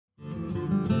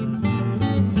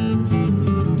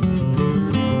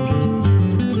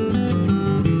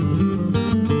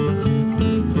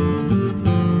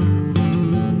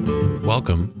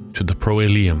welcome to the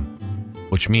Proelium,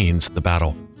 which means the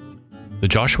battle. The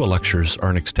Joshua Lectures are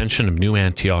an extension of New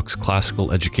Antioch's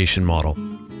classical education model.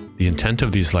 The intent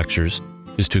of these lectures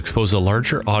is to expose a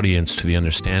larger audience to the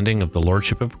understanding of the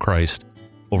Lordship of Christ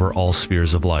over all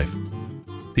spheres of life.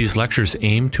 These lectures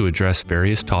aim to address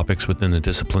various topics within the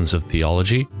disciplines of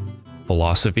theology,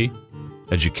 philosophy,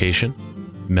 education,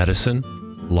 medicine,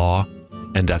 law,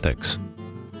 and ethics.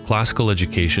 Classical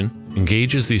education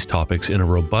engages these topics in a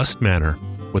robust manner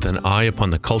with an eye upon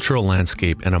the cultural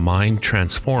landscape and a mind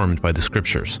transformed by the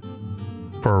Scriptures.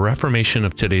 For a reformation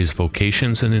of today's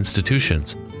vocations and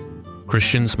institutions,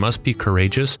 Christians must be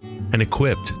courageous and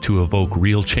equipped to evoke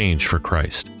real change for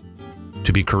Christ.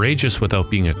 To be courageous without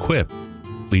being equipped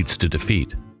leads to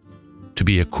defeat. To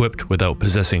be equipped without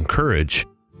possessing courage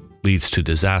leads to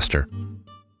disaster.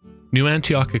 New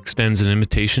Antioch extends an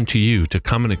invitation to you to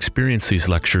come and experience these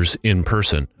lectures in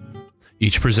person.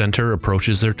 Each presenter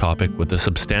approaches their topic with a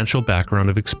substantial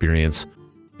background of experience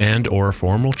and/or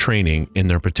formal training in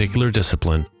their particular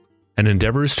discipline and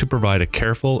endeavors to provide a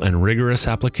careful and rigorous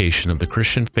application of the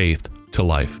Christian faith to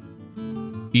life.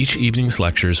 Each evening's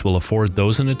lectures will afford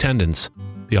those in attendance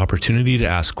the opportunity to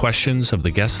ask questions of the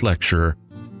guest lecturer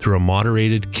through a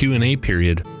moderated Q&A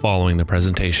period following the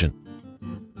presentation.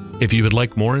 If you would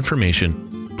like more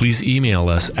information, please email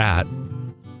us at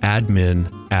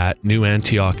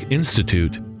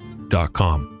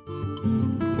admin@newantiocinstitute.com.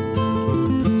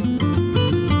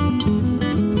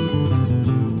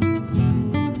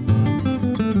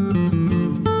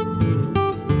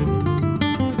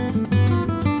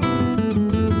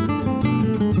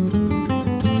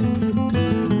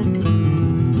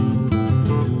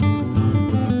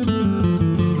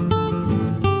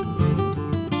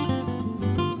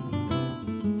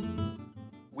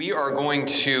 We are going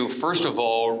to, first of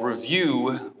all,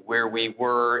 review where we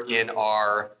were in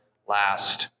our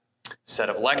last set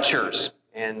of lectures.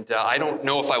 And I don't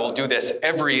know if I will do this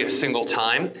every single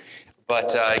time,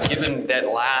 but given that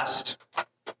last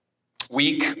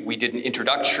week we did an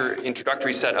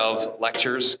introductory set of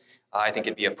lectures, I think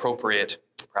it'd be appropriate,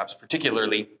 perhaps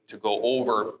particularly, to go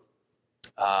over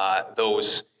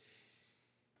those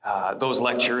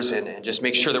lectures and just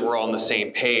make sure that we're all on the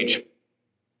same page.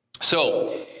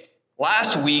 So,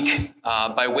 last week,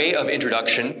 by way of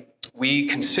introduction, we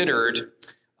considered,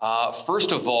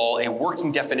 first of all, a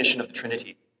working definition of the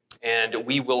Trinity. And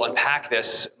we will unpack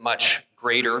this much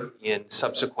greater in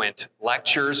subsequent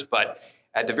lectures, but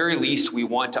at the very least, we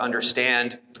want to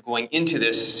understand, going into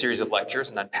this series of lectures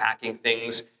and unpacking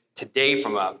things today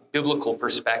from a biblical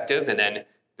perspective, and then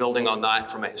building on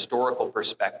that from a historical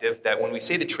perspective, that when we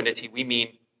say the Trinity, we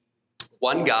mean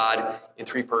one God in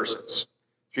three persons.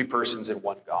 Three persons in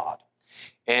one God.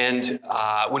 And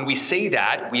when we say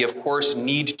that, we of course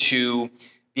need to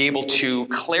be able to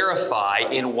clarify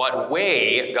in what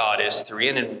way God is three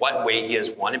and in what way he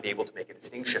is one, and be able to make a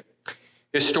distinction.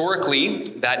 Historically,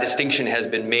 that distinction has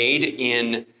been made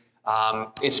in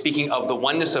speaking of the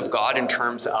oneness of God in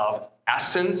terms of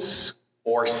essence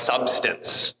or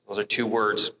substance. Those are two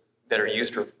words that are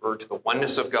used to refer to the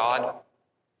oneness of God,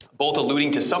 both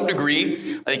alluding to some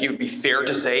degree, I think it would be fair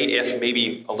to say, if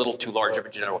maybe a little too large of a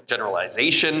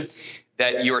generalization,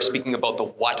 that you are speaking about the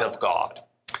what of God.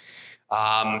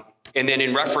 And then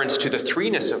in reference to the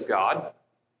threeness of God,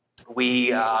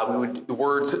 we would, the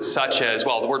words such as,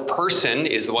 well, the word person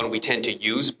is the one we tend to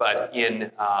use, but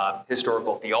in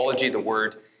historical theology, the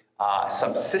word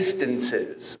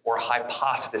subsistences or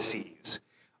hypostases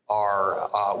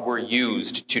were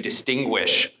used to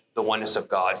distinguish the oneness of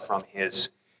God from his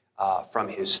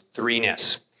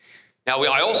threeness. Now,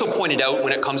 I also pointed out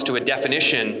when it comes to a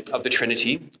definition of the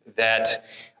Trinity that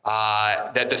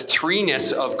the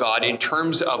threeness of God in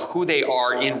terms of who they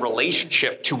are in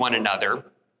relationship to one another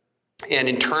and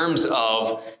in terms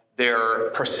of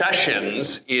their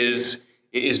processions is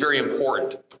very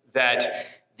important. That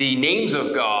the names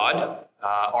of God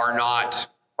are not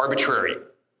arbitrary.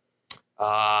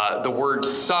 The word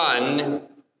Son,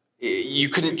 you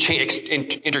couldn't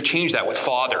interchange that with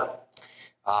Father.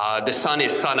 The Son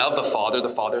is Son of the Father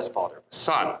is Father of the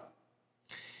Son.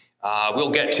 We'll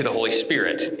get to the Holy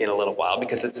Spirit in a little while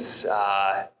because it's,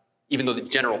 even though the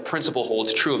general principle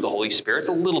holds true of the Holy Spirit, it's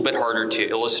a little bit harder to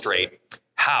illustrate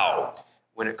how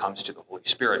when it comes to the Holy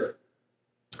Spirit.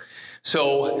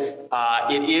 So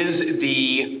it is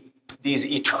these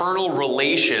eternal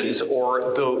relations,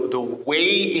 or the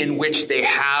way in which they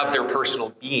have their personal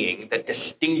being, that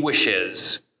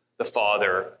distinguishes the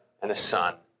Father and the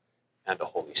Son and the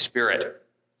Holy Spirit.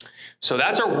 So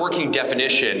that's our working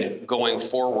definition going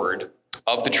forward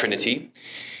of the Trinity.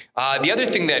 The other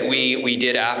thing that we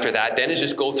did after that then is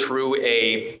just go through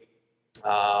a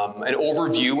an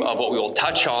overview of what we will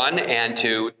touch on, and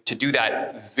to do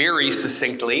that very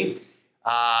succinctly,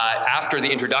 after the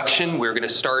introduction, we're going to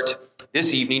start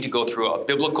this evening to go through a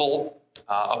biblical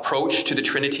approach to the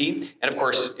Trinity. And of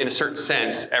course, in a certain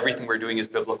sense, everything we're doing is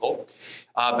biblical.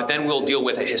 But then we'll deal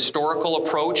with a historical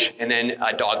approach and then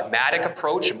a dogmatic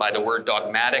approach. And by the word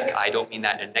dogmatic, I don't mean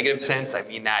that in a negative sense. I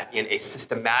mean that in a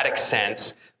systematic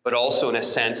sense, but also in a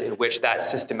sense in which that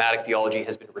systematic theology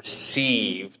has been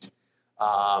received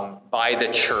by the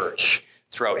church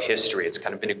throughout history. It's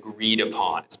kind of been agreed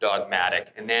upon. It's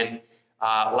dogmatic. And then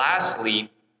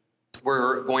lastly,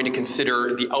 we're going to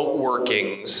consider the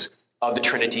outworkings of the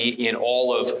Trinity in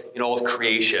all of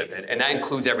creation. And that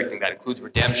includes everything. That includes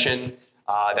redemption.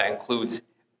 That includes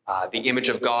the image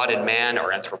of God in man,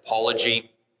 or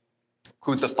anthropology.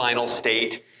 Includes the final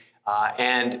state.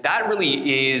 And that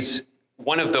really is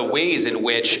one of the ways in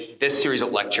which this series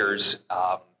of lectures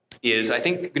is, I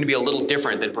think, going to be a little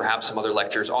different than perhaps some other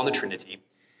lectures on the Trinity,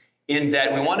 in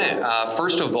that we want to,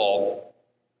 first of all,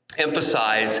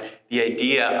 emphasize the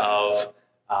idea of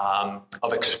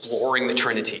exploring the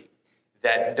Trinity.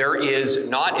 That there is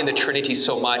not in the Trinity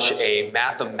so much a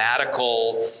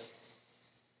mathematical,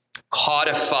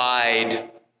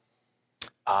 codified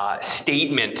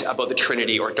statement about the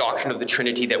Trinity or doctrine of the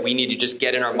Trinity that we need to just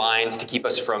get in our minds to keep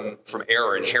us from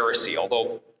error and heresy,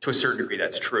 although to a certain degree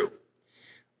that's true.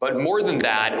 But more than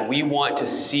that, we want to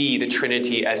see the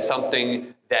Trinity as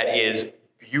something that is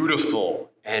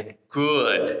beautiful and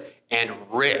good and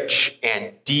rich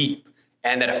and deep,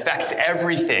 and that affects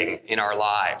everything in our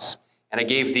lives. And I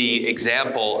gave the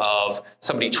example of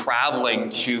somebody traveling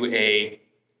to an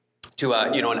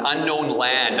unknown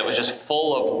land that was just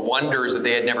full of wonders that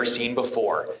they had never seen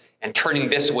before, and turning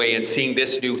this way and seeing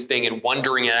this new thing and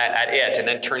wondering at it, and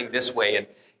then turning this way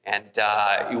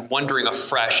and wondering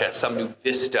afresh at some new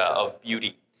vista of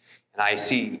beauty. And I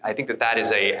think that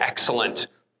is an excellent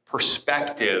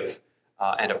perspective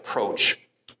and approach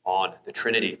on the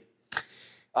Trinity.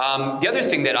 The other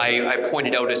thing that I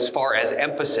pointed out as far as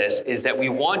emphasis is that we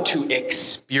want to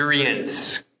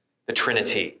experience the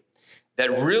Trinity. That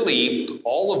really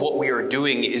all of what we are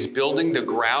doing is building the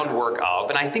groundwork of,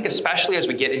 and I think especially as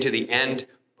we get into the end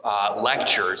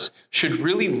lectures, should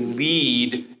really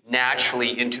lead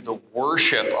naturally into the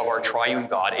worship of our triune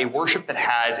God, a worship that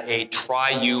has a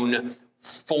triune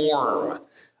form,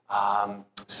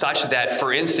 such that,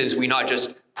 for instance, we not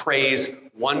just praise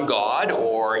one God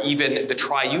or even the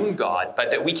triune God,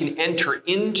 but that we can enter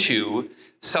into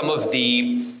some of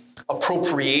the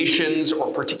appropriations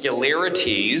or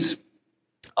particularities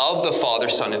of the Father,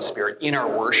 Son, and Spirit in our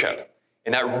worship.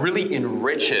 And that really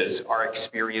enriches our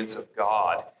experience of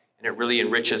God, and it really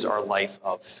enriches our life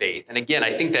of faith. And again,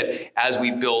 I think that as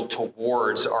we build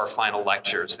towards our final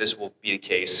lectures, this will be the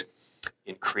case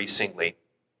increasingly.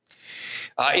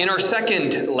 In our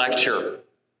second lecture,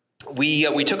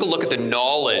 we took a look at the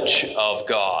knowledge of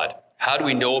God. How do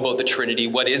we know about the Trinity?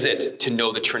 What is it to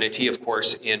know the Trinity? Of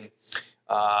course, in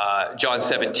John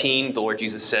 17, the Lord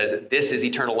Jesus says, "This is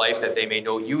eternal life, that they may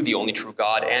know you, the only true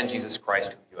God, and Jesus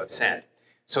Christ, whom you have sent."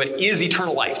 So it is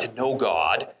eternal life to know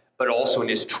God, but also in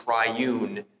his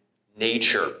triune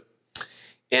nature.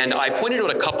 And I pointed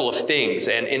out a couple of things,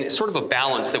 and sort of a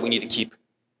balance that we need to keep,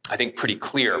 I think, pretty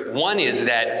clear. One is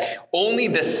that only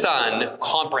the Son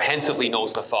comprehensively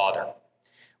knows the Father.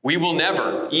 We will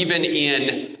never, even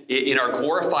in our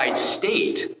glorified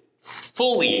state,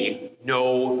 fully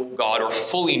know God or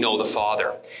fully know the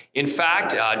Father. In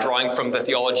fact, drawing from the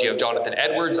theology of Jonathan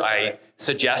Edwards, I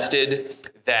suggested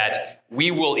that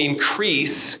we will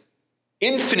increase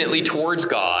infinitely towards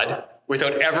God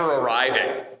without ever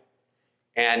arriving.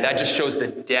 And that just shows the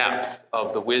depth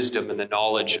of the wisdom and the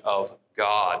knowledge of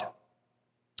God.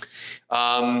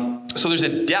 So there's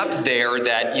a depth there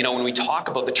that, when we talk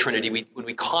about the Trinity, when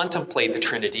we contemplate the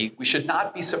Trinity, we should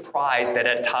not be surprised that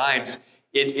at times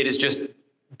it is just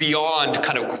beyond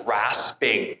kind of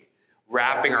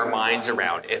wrapping our minds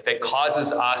around. If it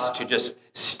causes us to just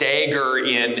stagger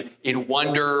in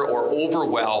wonder or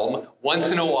overwhelm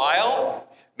once in a while,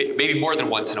 maybe more than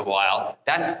once in a while,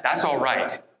 that's all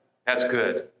right. That's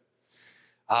good.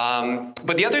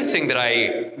 But the other thing that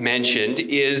I mentioned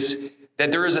is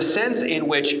that there is a sense in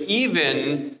which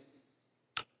even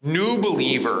new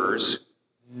believers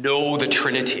know the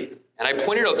Trinity. And I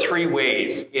pointed out three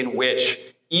ways in which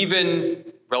even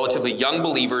relatively young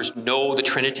believers know the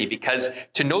Trinity, because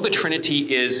to know the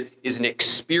Trinity is an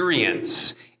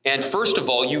experience. And first of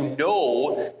all, you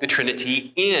know the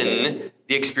Trinity in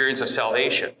the experience of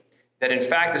salvation. That in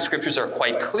fact, the scriptures are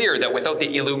quite clear that without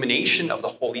the illumination of the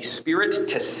Holy Spirit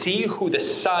to see who the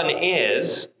Son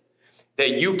is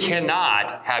that you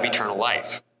cannot have eternal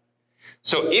life.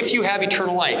 So if you have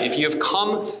eternal life, if you have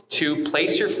come to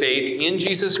place your faith in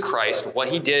Jesus Christ, what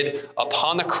he did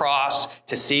upon the cross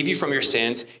to save you from your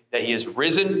sins, that he is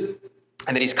risen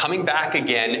and that he's coming back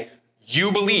again,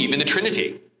 you believe in the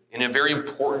Trinity in a very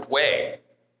important way.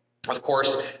 Of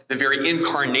course, the very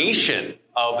incarnation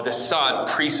of the Son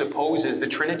presupposes the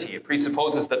Trinity. It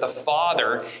presupposes that the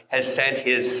Father has sent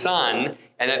his Son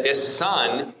and that this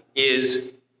Son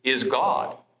is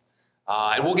God.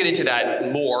 And we'll get into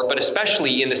that more, but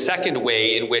especially in the second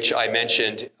way in which I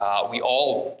mentioned, we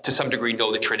all, to some degree,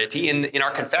 know the Trinity in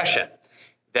our confession,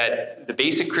 that the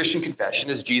basic Christian confession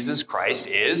is Jesus Christ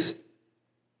is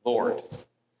Lord.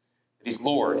 That he's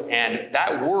Lord. And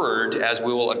that word, as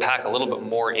we will unpack a little bit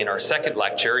more in our second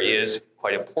lecture, is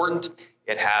quite important.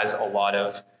 It has a lot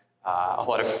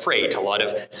of freight, a lot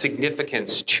of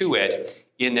significance to it,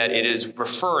 in that it is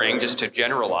referring, just to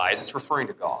generalize, it's referring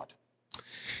to God.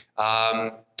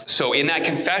 So in that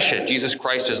confession, Jesus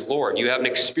Christ is Lord, you have an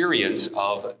experience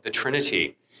of the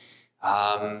Trinity.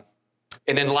 And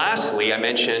then lastly, I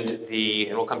mentioned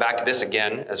and we'll come back to this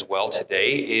again as well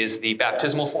today, is the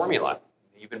baptismal formula.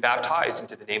 You've been baptized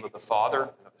into the name of the Father,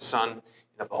 and of the Son, and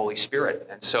of the Holy Spirit.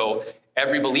 And so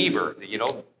every believer,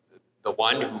 the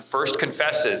one who first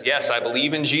confesses, yes, I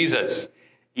believe in Jesus,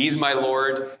 he's my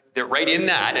Lord, that right in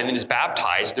that and is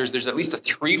baptized, there's at least a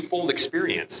threefold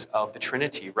experience of the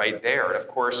Trinity right there. And of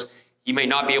course, he may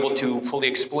not be able to fully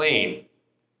explain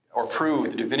or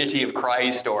prove the divinity of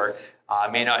Christ, or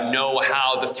may not know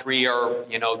how the three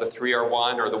are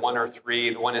one, or the one are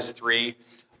three, the one is three,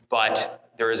 but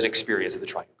there is an experience of the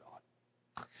triune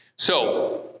God.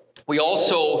 So we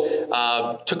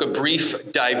also took a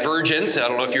brief divergence. I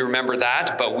don't know if you remember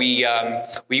that, but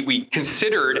we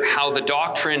considered how the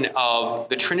doctrine of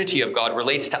the Trinity of God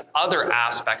relates to other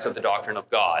aspects of the doctrine of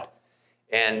God.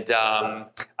 And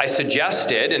I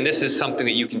suggested, and this is something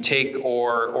that you can take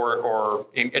or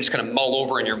just kind of mull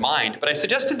over in your mind, but I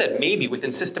suggested that maybe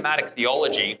within systematic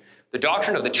theology, the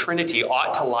doctrine of the Trinity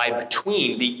ought to lie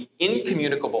between the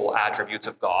incommunicable attributes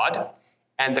of God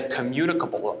and the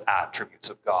communicable attributes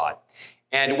of God.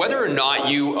 And whether or not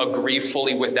you agree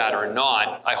fully with that or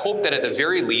not, I hope that at the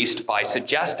very least, by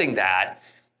suggesting that,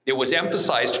 it was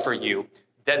emphasized for you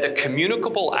that the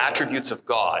communicable attributes of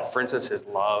God, for instance, his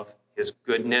love, his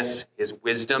goodness, his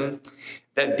wisdom,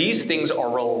 that these things are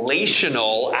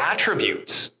relational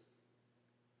attributes.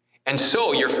 And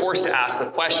so you're forced to ask the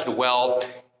question, well,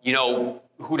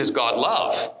 who does God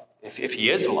love? If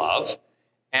he is love,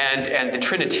 and the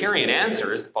Trinitarian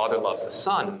answer is the Father loves the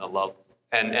Son,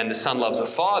 and the Son loves the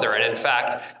Father. And in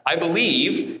fact, I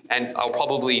believe, and I'll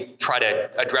probably try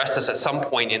to address this at some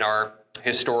point in our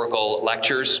historical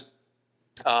lectures,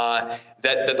 that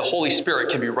the Holy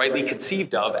Spirit can be rightly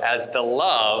conceived of as the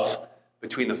love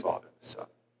between the Father and the Son.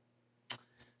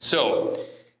 So,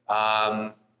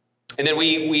 and then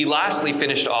we lastly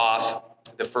finished off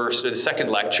the second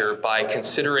lecture by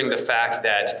considering the fact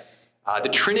that the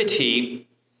Trinity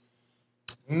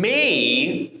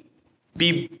may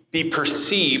be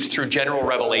perceived through general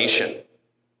revelation.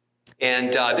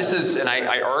 And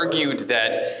I argued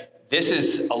that this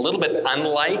is a little bit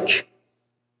unlike.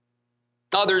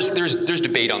 Now, there's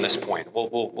debate on this point.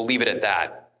 We'll leave it at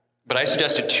that. But I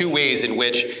suggested two ways in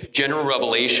which general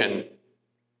revelation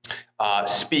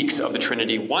speaks of the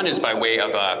Trinity. One is by way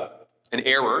of an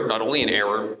error, not only an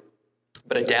error,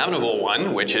 but a damnable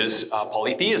one, which is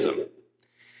polytheism.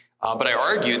 But I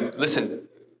argued, listen,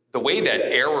 the way that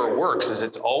error works is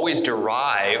it's always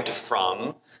derived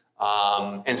from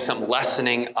and some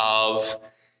lessening of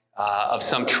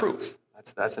some truth.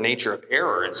 That's the nature of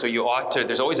error. And so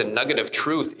there's always a nugget of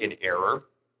truth in error.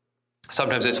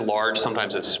 Sometimes it's large,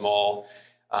 sometimes it's small.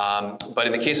 But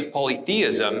in the case of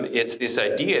polytheism, it's this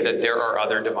idea that there are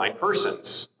other divine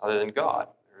persons other than God.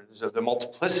 There's the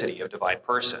multiplicity of divine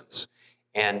persons.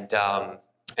 And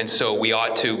so we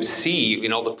ought to see,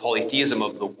 the polytheism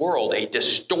of the world, a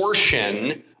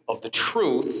distortion of the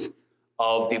truth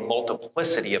of the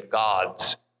multiplicity of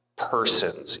God's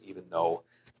persons, even though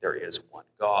there is one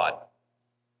God.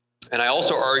 And I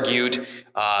also argued,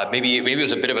 maybe it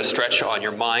was a bit of a stretch on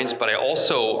your minds, but I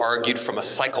also argued from a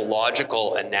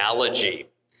psychological analogy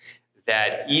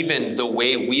that even the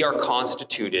way we are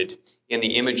constituted in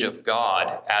the image of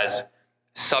God as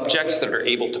subjects that are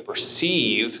able to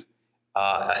perceive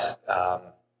an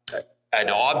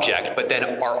object, but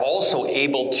then are also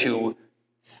able to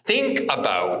think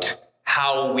about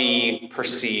how we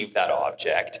perceive that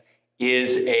object,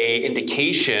 is an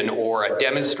indication or a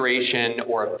demonstration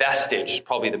or a vestige,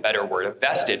 probably the better word, a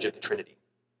vestige of the Trinity.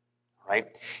 All right?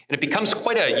 And it becomes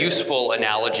quite a useful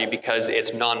analogy because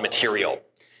it's non-material.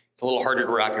 It's a little harder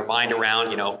to wrap your mind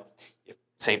around. If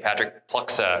St. Patrick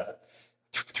plucks a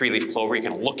 3-leaf clover, you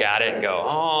can look at it and go,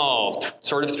 oh,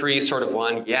 sort of 3, sort of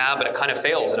 1. Yeah, but it kind of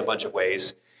fails in a bunch of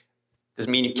ways. Doesn't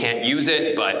mean you can't use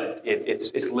it, but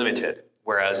it's limited.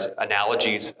 Whereas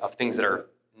analogies of things that are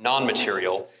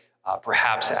non-material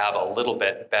perhaps have a little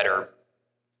bit better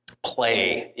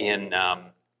play in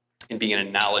being an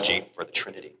analogy for the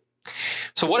Trinity.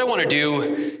 So what I want to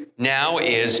do now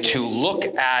is to look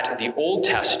at the Old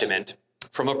Testament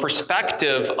from a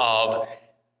perspective of,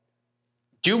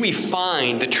 do we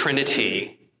find the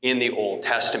Trinity in the Old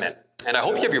Testament? And I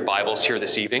hope you have your Bibles here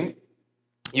this evening.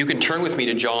 You can turn with me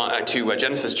to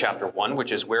Genesis chapter 1,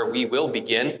 which is where we will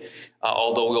begin,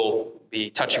 although we'll be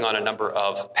touching on a number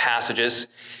of passages.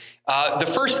 The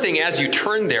first thing as you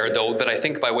turn there, though, that I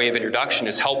think by way of introduction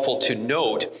is helpful to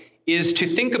note is to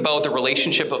think about the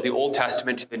relationship of the Old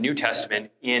Testament to the New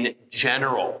Testament in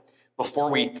general, before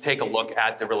we take a look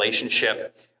at the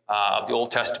relationship of the Old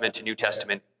Testament to New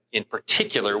Testament in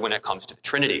particular when it comes to the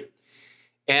Trinity.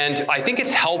 And I think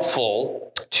it's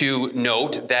helpful to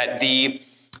note that the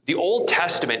Old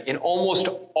Testament, in almost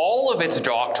all of its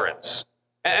doctrines,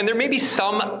 and there may be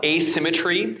some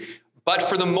asymmetry, but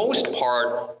for the most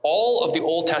part, all of the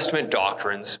Old Testament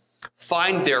doctrines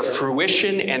find their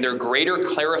fruition and their greater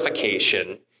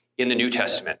clarification in the New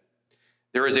Testament.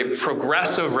 There is a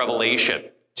progressive revelation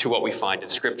to what we find in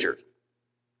Scripture.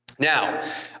 Now,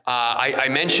 I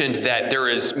mentioned that there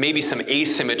is maybe some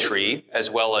asymmetry as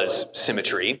well as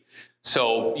symmetry.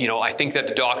 So, I think that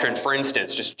the doctrine, for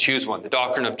instance, just to choose one, the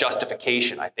doctrine of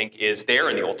justification, I think is there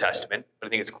in the Old Testament, but I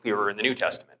think it's clearer in the New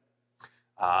Testament.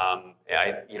 I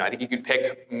think you could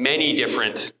pick many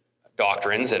different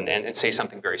doctrines and say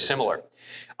something very similar.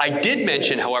 I did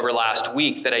mention, however, last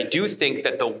week that I do think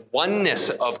that the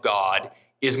oneness of God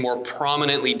is more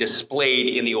prominently displayed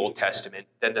in the Old Testament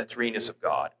than the threeness of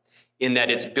God, in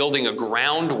that it's building a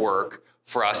groundwork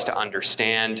for us to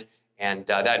understand, and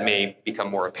that may become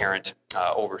more apparent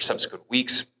over subsequent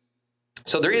weeks.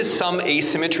 So there is some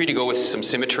asymmetry to go with some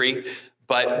symmetry,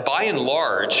 but by and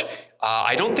large,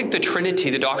 I don't think the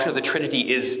Trinity, the doctrine of the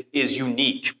Trinity is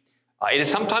unique. It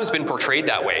has sometimes been portrayed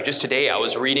that way. Just today, I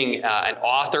was reading an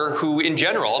author who, in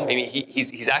general,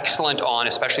 he's excellent on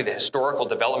especially the historical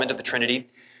development of the Trinity,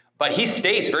 but he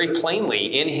states very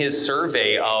plainly in his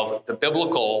survey of the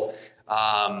biblical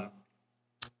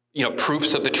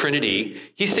proofs of the Trinity,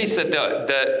 he states that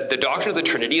the doctrine of the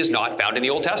Trinity is not found in the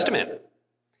Old Testament.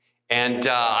 And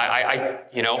I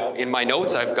in my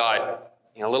notes, I've got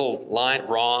a little line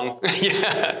wrong.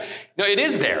 Yeah. No, it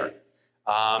is there.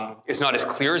 It's not as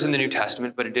clear as in the New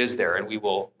Testament, but it is there, and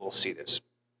we'll see this.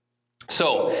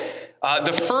 So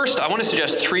the first, I want to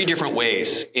suggest 3 different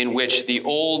ways in which the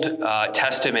Old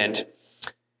Testament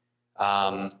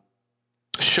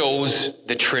shows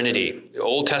the Trinity, the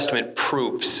Old Testament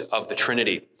proofs of the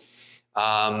Trinity.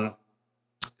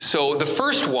 So the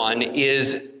first one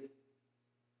is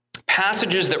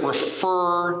passages that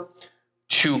refer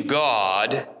to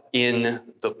God in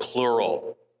the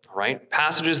plural. All right?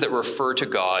 Passages that refer to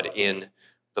God in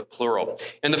the plural.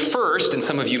 And the first, and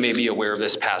some of you may be aware of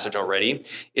this passage already,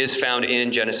 is found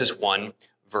in Genesis 1,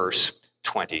 verse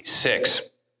 26.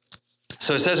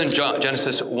 So it says in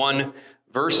Genesis 1,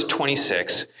 verse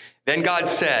 26, "Then God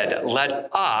said, 'Let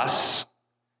us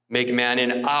make man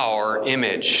in our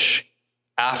image,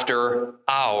 after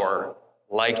our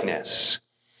likeness.'"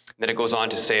 And then it goes on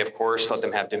to say, of course, "Let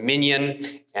them have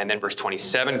dominion." And then verse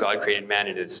 27, God created man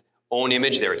in his own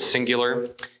image. There it's singular.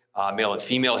 Male and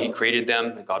female, he created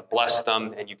them, and God blessed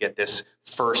them. And you get this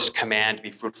first command,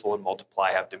 be fruitful and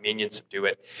multiply, have dominion, subdue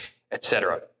it,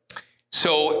 etc.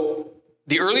 So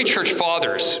the early church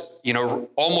fathers,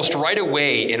 almost right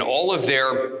away in all of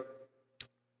their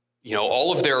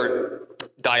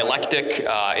dialectic,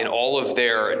 in all of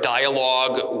their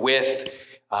dialogue with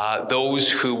those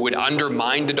who would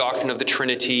undermine the doctrine of the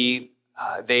Trinity,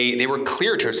 they were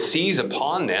clear to seize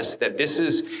upon this, that this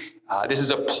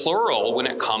is a plural when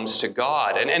it comes to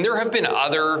God. And there have been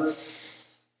other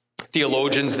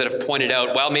theologians that have pointed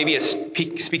out, well, maybe it's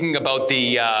speaking about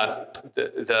the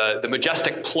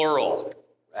majestic plural,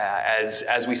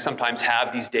 as we sometimes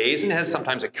have these days, and has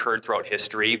sometimes occurred throughout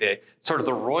history, the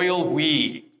royal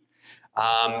we.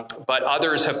 But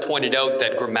others have pointed out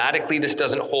that grammatically this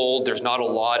doesn't hold. There's not a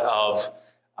lot of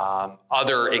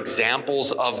other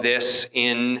examples of this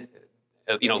in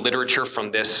literature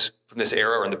from this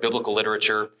era or in the biblical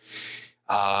literature.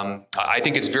 I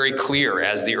think it's very clear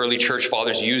as the early church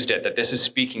fathers used it that this is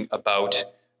speaking about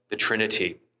the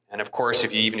Trinity. And of course,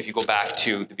 if you go back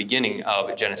to the beginning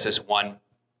of Genesis 1,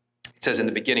 It says, in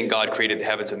the beginning, God created the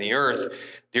heavens and the earth.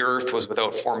 The earth was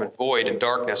without form and void, and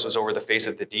darkness was over the face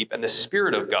of the deep, and the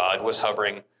Spirit of God was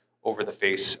hovering over the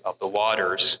face of the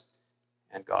waters.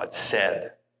 And God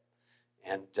said.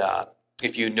 And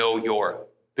if you know your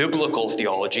biblical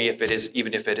theology,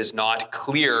 even if it is not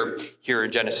clear here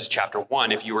in Genesis chapter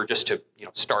 1, if you were just to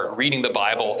start reading the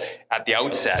Bible at the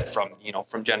outset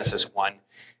from Genesis 1,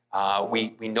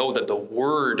 we know that the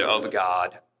Word of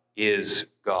God is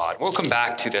God. We'll come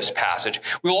back to this passage.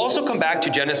 We'll also come back to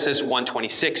Genesis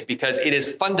 1:26 because it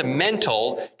is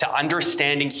fundamental to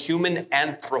understanding human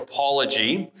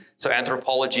anthropology. So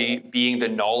anthropology being the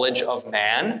knowledge of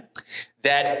man,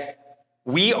 that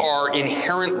we are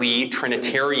inherently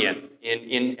Trinitarian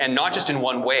and not just in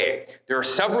one way. There are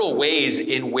several ways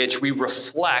in which we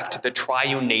reflect the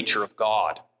triune nature of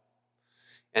God.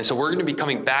 And so we're going to be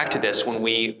coming back to this when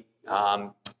we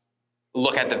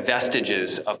look at the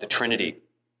vestiges of the Trinity.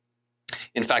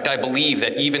 In fact, I believe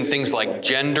that even things like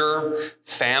gender,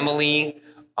 family,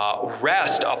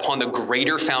 rest upon the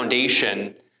greater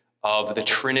foundation of the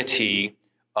Trinity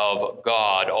of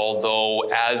God, although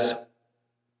as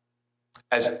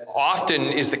often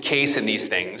is the case in these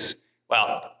things,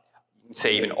 well, you can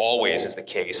say even always is the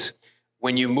case,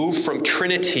 when you move from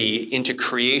Trinity into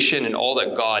creation and all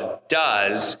that God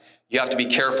does, you have to be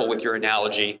careful with your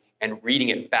analogy and reading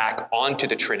it back onto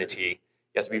the Trinity.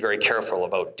 You have to be very careful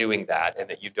about doing that, and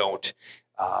that you don't,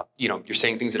 you're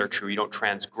saying things that are true. You don't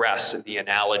transgress the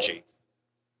analogy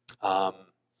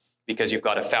because you've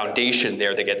got a foundation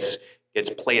there that gets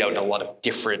played out in a lot of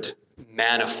different,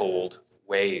 manifold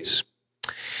ways.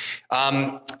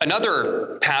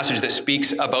 Another passage that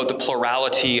speaks about the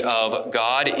plurality of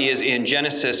God is in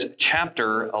Genesis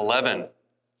chapter 11.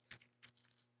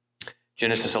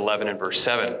 Genesis 11 and verse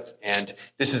 7. And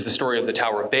this is the story of the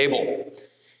Tower of Babel.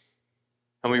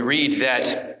 And we read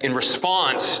that in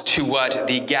response to what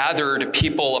the gathered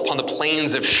people upon the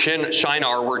plains of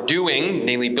Shinar were doing,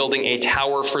 namely building a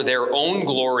tower for their own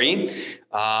glory,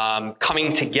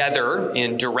 coming together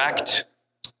in direct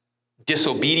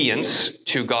disobedience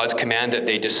to God's command that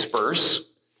they disperse,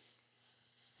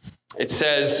 it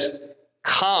says,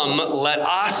 "Come, let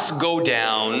us go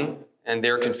down," and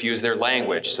there confuse their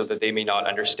language so that they may not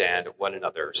understand one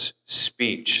another's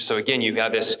speech. So again, you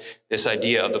have this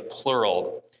idea of the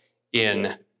plural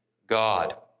in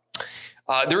God.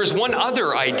 There is one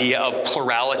other idea of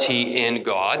plurality in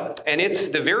God, and it's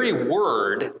the very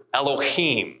word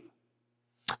Elohim.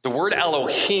 The word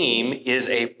Elohim is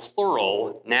a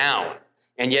plural noun,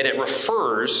 and yet it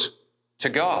refers to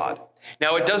God.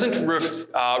 Now, it doesn't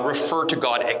refer to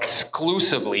God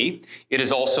exclusively. It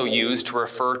is also used to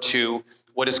refer to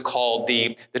what is called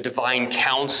the divine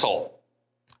council,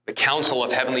 the council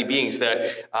of heavenly beings,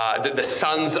 the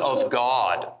sons of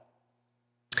God.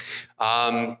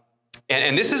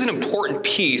 And this is an important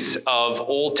piece of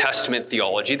Old Testament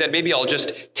theology that maybe I'll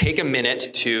just take a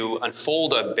minute to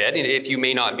unfold a bit, if you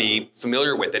may not be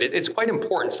familiar with it. It's quite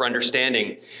important for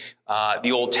understanding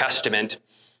the Old Testament,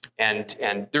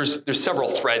 and there's several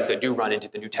threads that do run into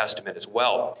the New Testament as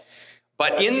well.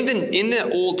 But in the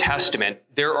Old Testament,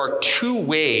 there are two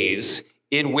ways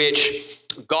in which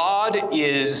God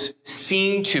is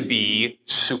seen to be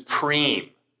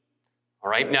supreme. All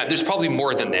right, now there's probably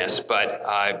more than this,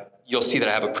 but you'll see that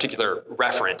I have a particular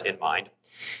referent in mind.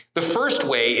 The first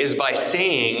way is by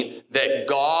saying that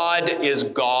God is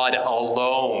God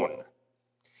alone.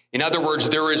 In other words,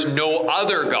 there is no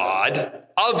other God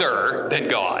other than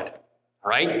God. All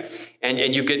right, and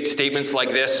you get statements like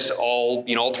this all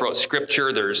throughout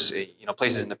Scripture. There's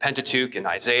places in the Pentateuch and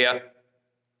Isaiah.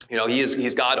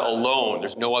 He's God alone.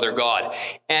 There's no other God,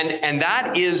 and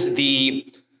that is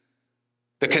the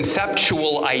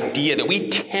conceptual idea that we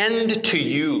tend to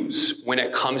use when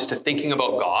it comes to thinking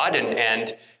about God,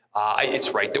 and it's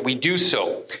right that we do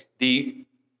so. The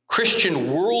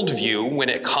Christian worldview, when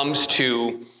it comes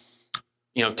to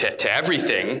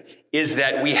everything, is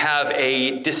that we have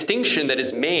a distinction that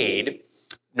is made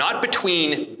not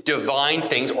between divine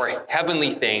things or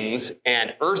heavenly things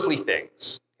and earthly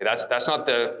things. That's not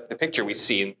the picture we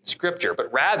see in Scripture,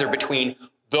 but rather between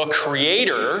the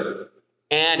Creator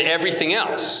and everything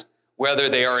else, whether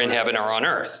they are in heaven or on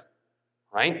earth,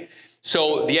 right?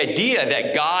 So the idea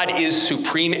that God is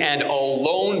supreme and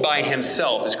alone by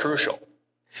himself is crucial.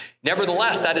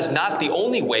 Nevertheless, that is not the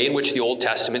only way in which the Old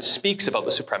Testament speaks about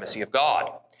the supremacy of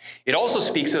God. It also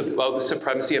speaks about the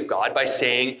supremacy of God by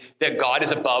saying that God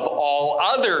is above all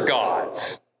other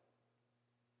gods,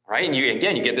 right? And you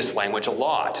get this language a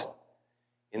lot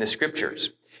in the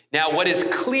Scriptures. Now, what is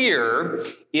clear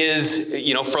is,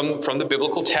 from the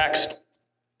biblical text,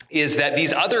 is that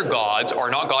these other gods are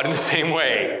not God in the same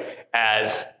way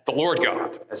as the Lord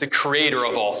God, as the creator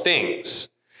of all things.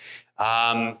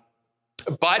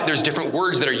 But there's different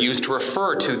words that are used to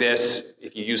refer to this,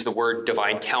 if you use the word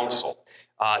divine counsel.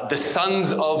 The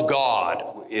sons of God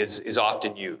is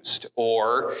often used,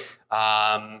 or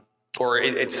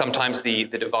it's sometimes the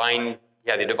divine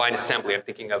assembly. I'm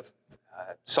thinking of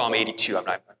Psalm 82.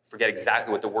 I forget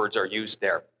exactly what the words are used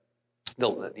there,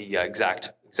 the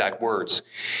exact words.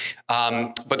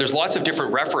 But there's lots of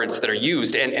different references that are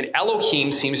used, and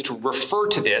Elohim seems to refer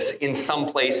to this in some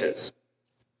places.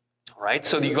 All right,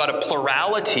 so you've got a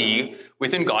plurality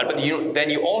within God, but then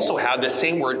you also have the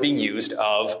same word being used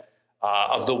of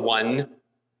the one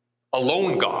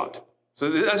alone God. So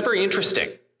that's very interesting.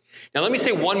 Now let me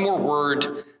say one more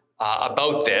word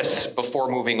about this before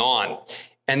moving on.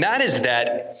 And that is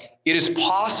that it is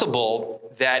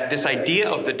possible that this idea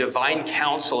of the divine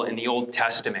counsel in the Old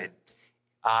Testament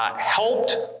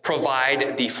helped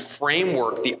provide the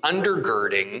framework, the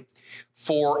undergirding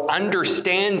for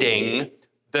understanding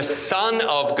the Son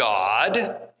of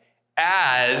God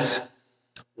as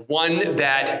one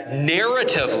that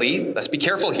narratively, let's be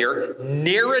careful here,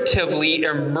 narratively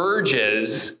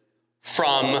emerges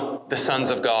from the sons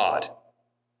of God,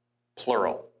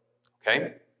 plural,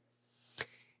 okay?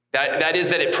 That is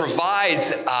that it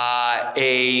provides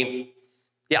a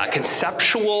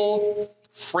conceptual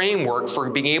framework for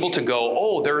being able to go,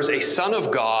 oh, there's a Son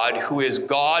of God who is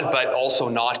God but also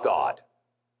not God,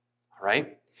 all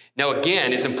right? Now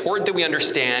again, it's important that we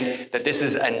understand that this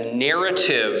is a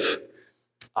narrative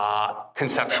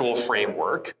conceptual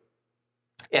framework,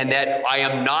 and that I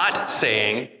am not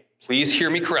saying, please hear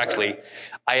me correctly,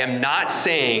 I am not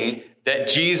saying that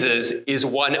Jesus is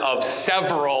one of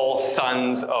several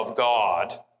sons of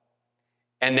God,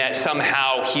 and that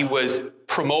somehow he was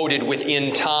promoted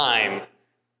within time.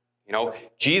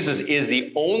 Jesus is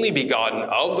the only begotten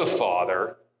of the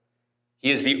Father.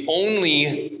 He is the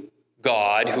only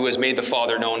God who has made the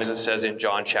Father known, as it says in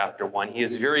John chapter 1. He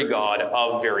is very God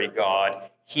of very God.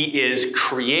 He is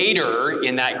creator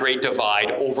in that great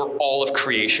divide over all of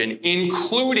creation,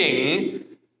 including,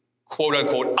 quote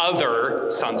unquote, other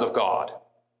sons of God,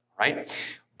 right?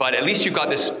 But at least you've got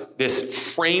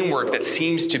this framework that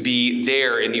seems to be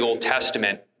there in the Old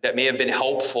Testament that may have been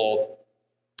helpful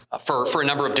for a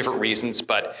number of different reasons,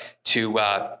 but to,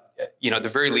 at the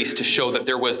very least, to show that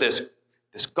there was this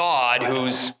God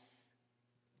who's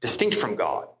distinct from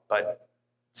God, but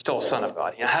still a son of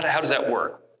God. How does that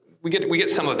work? We get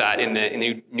some of that in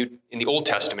the Old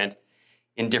Testament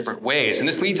in different ways. And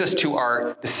this leads us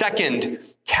to the second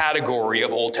category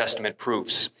of Old Testament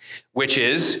proofs, which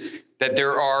is that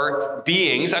there are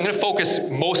beings, I'm going to focus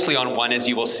mostly on one, as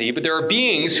you will see, but there are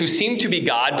beings who seem to be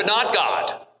God, but not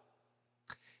God.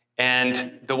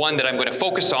 And the one that I'm going to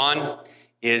focus on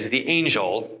is the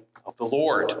angel of the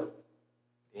Lord.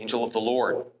 The angel of the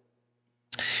Lord.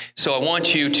 So I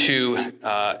want you to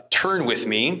turn with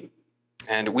me,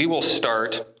 and we will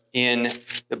start in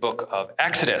the book of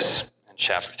Exodus,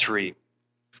 chapter 3.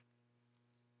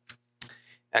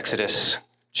 Exodus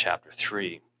chapter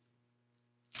 3.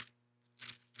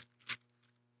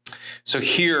 So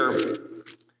here,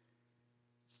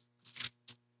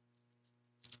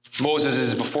 Moses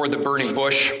is before the burning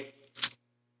bush.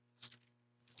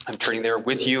 I'm turning there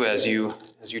with you as you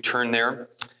turn there.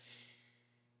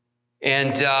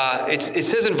 And it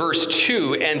says in verse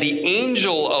 2, and the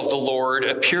angel of the Lord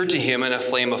appeared to him in a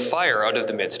flame of fire out of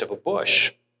the midst of a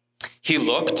bush. He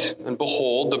looked, and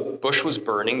behold, the bush was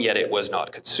burning, yet it was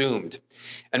not consumed.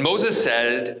 And Moses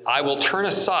said, I will turn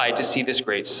aside to see this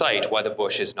great sight, why the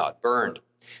bush is not burned.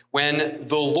 When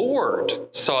the Lord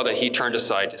saw that he turned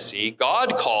aside to see,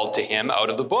 God called to him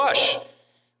out of the bush,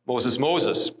 Moses,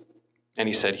 Moses. And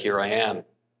he said, here I am.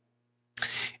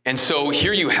 And so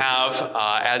here you have,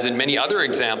 as in many other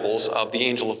examples of the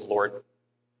angel of the Lord,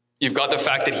 you've got the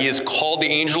fact that he is called the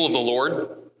angel of the Lord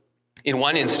in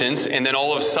one instance, and then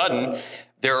all of a sudden,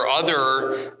 there are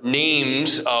other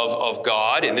names of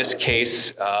God. In this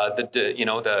case,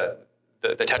 the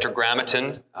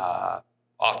Tetragrammaton,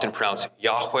 often pronounced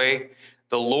Yahweh.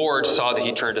 The Lord saw that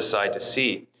he turned aside to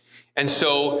see. And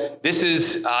so this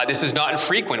is not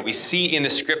infrequent. We see in the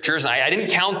scriptures, and I didn't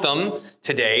count them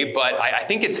today, but I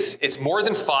think it's more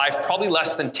than 5, probably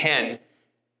less than 10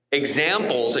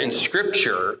 examples in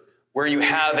scripture where you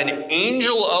have an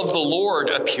angel of the Lord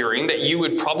appearing that you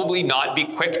would probably not be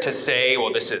quick to say,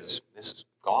 well, this is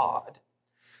God.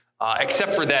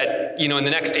 Except for that, in the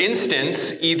next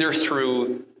instance, either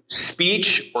through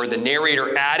speech or the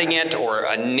narrator adding it or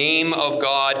a name of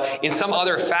God, in some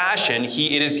other fashion,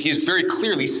 he's very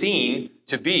clearly seen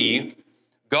to be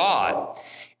God.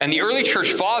 And the early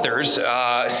church fathers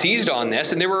seized on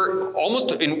this, and they were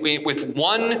almost with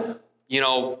one,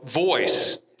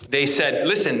 voice. They said,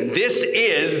 listen, this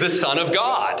is the Son of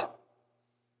God,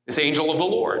 this angel of the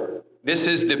Lord. This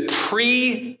is the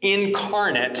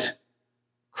pre-incarnate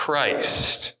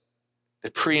Christ, the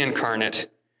pre-incarnate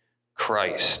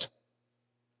Christ.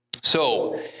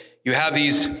 So you have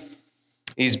these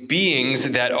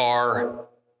beings that are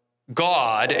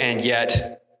God and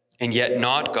yet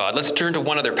not God. Let's turn to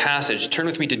one other passage. Turn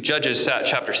with me to Judges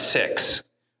chapter 6,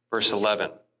 verse 11.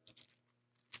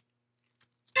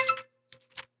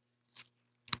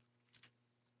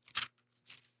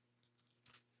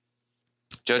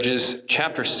 Judges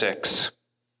chapter 6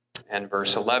 and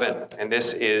verse 11. And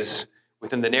this is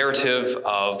within the narrative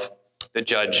of the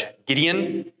judge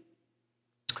Gideon.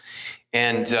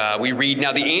 And we read,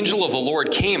 "Now the angel of the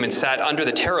Lord came and sat under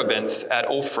the terebinth at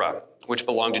Ophrah, which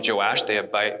belonged to Joash the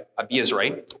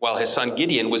Abiezrite, while his son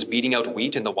Gideon was beating out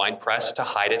wheat in the winepress to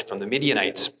hide it from the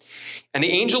Midianites. And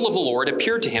the angel of the Lord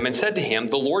appeared to him and said to him,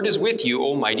 'The Lord is with you,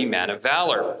 O mighty man of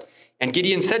valor.' And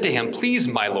Gideon said to him, 'Please,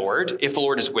 my Lord, if the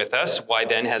Lord is with us, why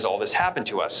then has all this happened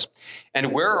to us?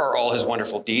 And where are all his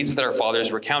wonderful deeds that our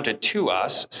fathers recounted to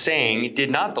us, saying, did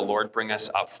not the Lord bring us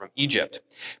up from Egypt?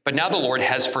 But now the Lord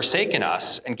has forsaken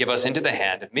us and give us into the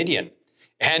hand of Midian.'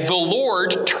 And the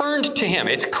Lord turned to him."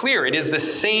 It's clear it is the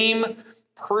same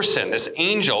person, this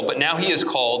angel, but now he is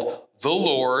called the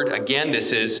Lord. Again,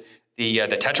 this is the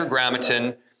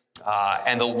tetragrammaton.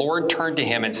 And the Lord turned to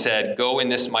him and said, "Go in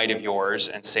this might of yours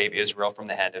and save Israel from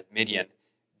the hand of Midian.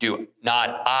 Do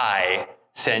not I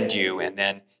send you?" And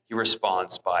then he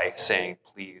responds by saying,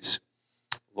 "Please,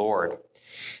 Lord."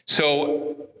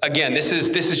 So again, this is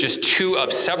just two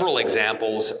of several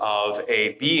examples of a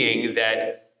being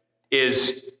that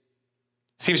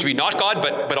seems to be not God,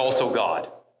 but also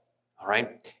God. All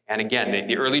right. And again,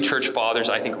 the early church fathers,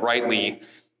 I think, rightly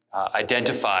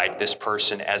identified this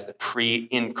person as the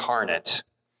pre-incarnate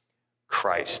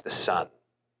Christ, the Son.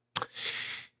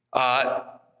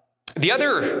 The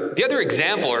other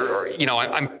example,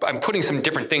 I'm putting some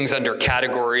different things under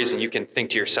categories, and you can think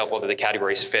to yourself whether the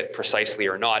categories fit precisely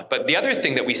or not. But the other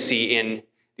thing that we see in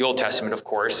the Old Testament, of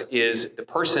course, is the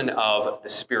person of the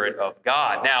Spirit of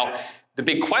God. Now, the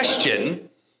big question,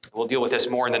 we'll deal with this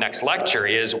more in the next lecture,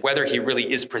 is whether he really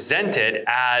is presented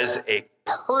as a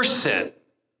person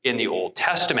in the Old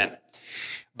Testament.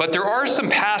 But there are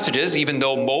some passages, even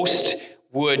though most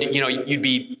would, you'd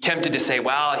be tempted to say,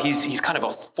 well, he's kind of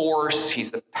a force.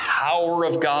 He's the power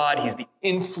of God. He's the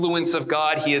influence of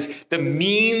God. He is the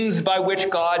means by which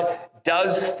God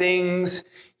does things.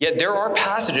 Yet there are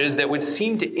passages that would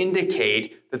seem to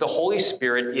indicate that the Holy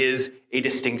Spirit is a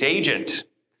distinct agent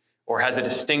or has a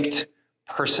distinct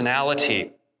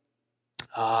personality.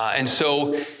 And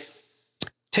so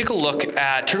take a look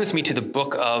turn with me to the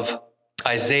book of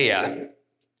Isaiah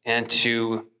and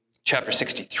to chapter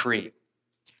 63.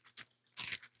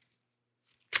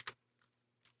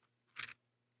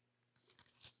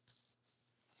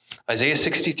 Isaiah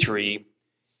 63,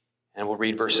 and we'll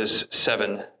read verses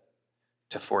 7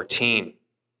 to 14.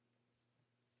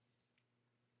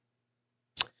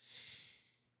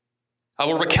 "I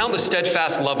will recount the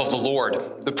steadfast love of the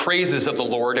Lord, the praises of the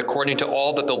Lord according to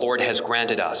all that the Lord has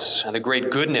granted us, and the great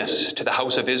goodness to the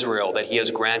house of Israel that he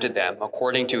has granted them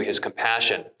according to his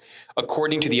compassion,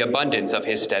 according to the abundance of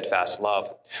his steadfast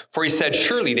love. For he said,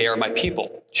 surely they are my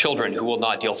people, children who will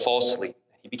not deal falsely.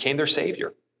 He became their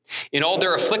Savior. In all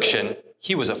their affliction,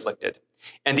 he was afflicted,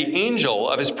 and the angel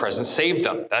of his presence saved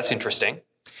them." That's interesting.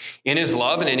 "In his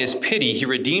love and in his pity, he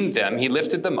redeemed them. He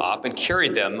lifted them up and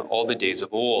carried them all the days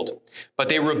of old. But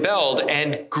they rebelled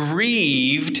and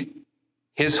grieved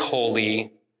his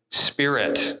Holy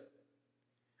Spirit."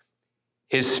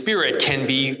 His Spirit can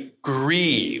be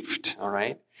grieved, all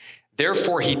right?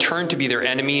 "Therefore, he turned to be their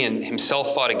enemy and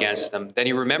himself fought against them. Then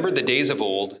he remembered the days of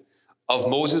old, of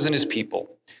Moses and his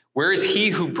people. Where is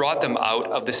he who brought them out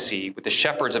of the sea with the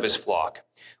shepherds of his flock?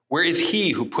 Where is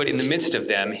he who put in the midst of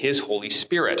them his Holy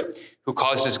Spirit, who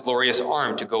caused his glorious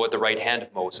arm to go at the right hand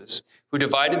of Moses, who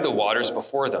divided the waters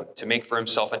before them to make for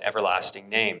himself an everlasting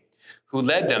name, who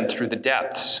led them through the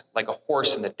depths? Like a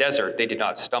horse in the desert, they did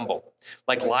not stumble.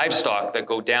 Like livestock that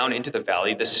go down into the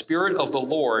valley, the Spirit of the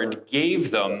Lord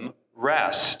gave them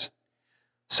rest.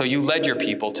 So you led your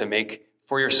people to make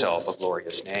for yourself a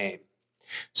glorious name."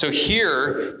 So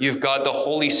here you've got the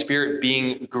Holy Spirit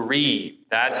being grieved.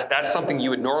 That's something you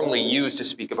would normally use to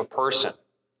speak of a person.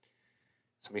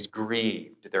 Somebody's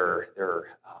grieved. They're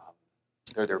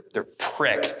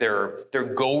pricked. They're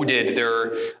goaded.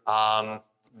 They're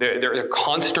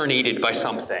consternated by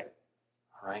something.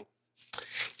 All right.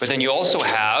 But then you also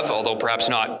have, although perhaps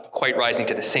not quite rising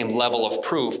to the same level of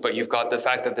proof, but you've got the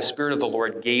fact that the Spirit of the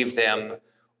Lord gave them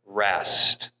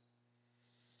rest.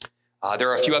 There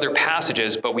are a few other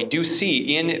passages, but we do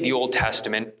see in the Old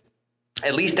Testament,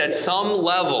 at least at some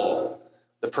level,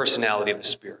 the personality of the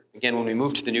Spirit. Again, when we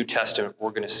move to the New Testament,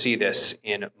 we're going to see this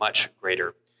in much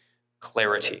greater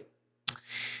clarity.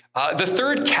 The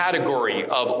third category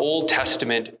of Old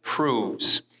Testament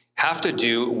proofs have to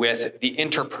do with the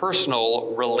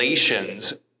interpersonal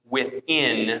relations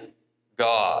within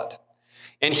God.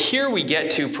 And here we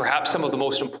get to perhaps some of the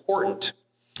most important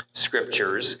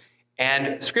scriptures,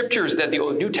 and scriptures that the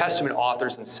New Testament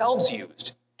authors themselves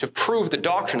used to prove the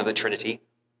doctrine of the Trinity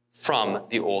from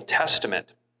the Old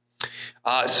Testament.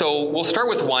 So we'll start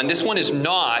with one. This one is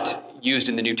not used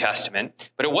in the New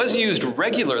Testament, but it was used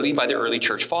regularly by the early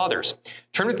church fathers.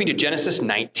 Turn with me to Genesis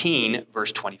 19,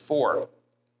 verse 24.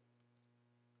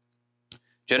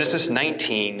 Genesis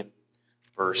 19,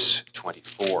 verse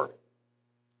 24.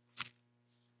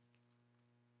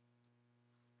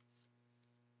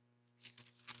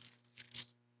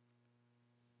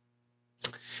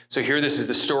 So here, this is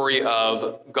the story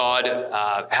of God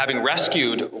having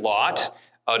rescued Lot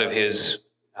out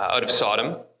of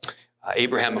Sodom.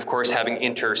 Abraham, of course, having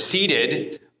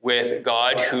interceded with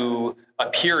God, who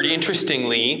appeared,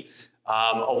 interestingly,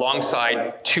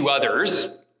 alongside two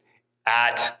others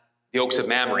at the Oaks of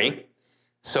Mamre.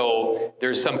 So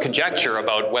there's some conjecture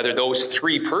about whether those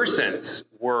three persons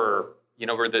were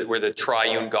the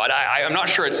triune God. I'm not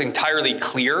sure it's entirely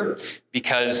clear,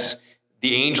 because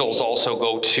the angels also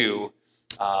go to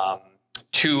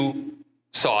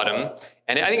Sodom.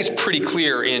 And I think it's pretty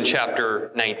clear in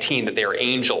chapter 19 that they are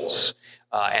angels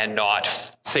and not,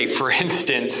 say, for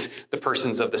instance, the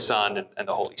persons of the Son and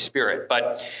the Holy Spirit.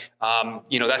 But,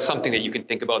 that's something that you can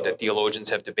think about, that theologians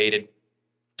have debated.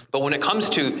 But when it comes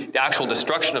to the actual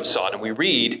destruction of Sodom, we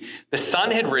read, the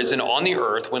sun had risen on the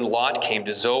earth when Lot came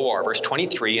to Zoar, verse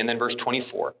 23, and then verse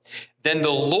 24. Then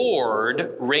the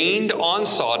Lord rained on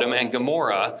Sodom and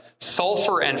Gomorrah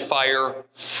sulfur and fire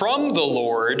from the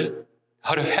Lord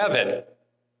out of heaven.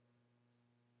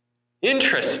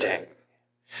 Interesting.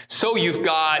 So you've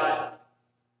got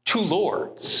two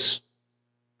lords.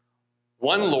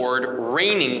 One Lord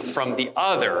raining from the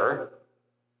other,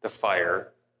 the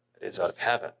fire that is out of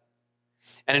heaven.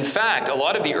 And in fact, a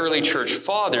lot of the early church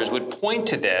fathers would point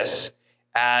to this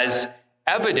as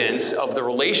evidence of the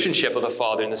relationship of the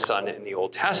Father and the Son in the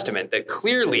Old Testament, that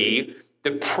clearly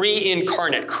the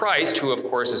pre-incarnate Christ, who of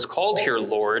course is called here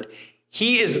Lord,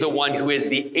 he is the one who is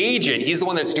the agent. He's the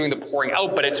one that's doing the pouring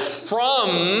out, but it's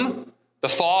from the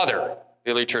Father,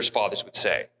 the early church fathers would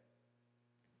say.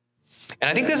 And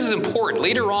I think this is important.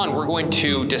 Later on, we're going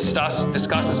to discuss in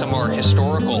some of our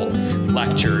historical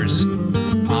lectures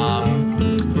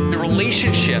the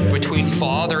relationship between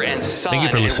Father and Son. Thank you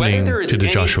for listening to the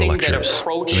Joshua Lectures,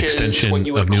 an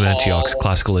extension of New Antioch's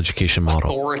classical education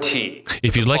model.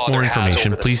 If you'd like more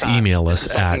information, please email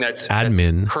us at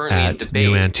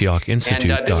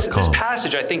admin@newantiocinstitute.com. This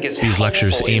passage, I think, is These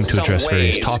lectures aim to address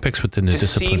various topics within the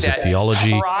disciplines of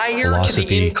theology,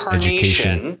 philosophy,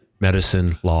 education,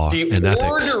 medicine, law, and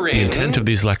ethics. The intent of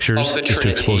these lectures is to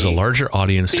expose a larger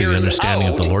audience to the understanding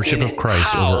of the Lordship of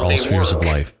Christ over all spheres of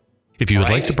life. If you would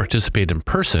like to participate in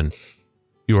person,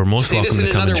 you are most welcome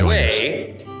to come and join us.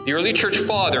 The early church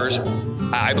fathers,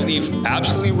 I believe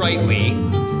absolutely rightly,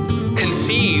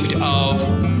 conceived of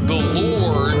the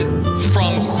Lord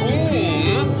from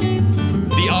whom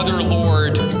the other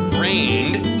Lord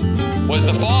reigned was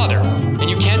the Father. And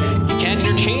you can't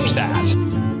interchange that.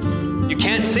 You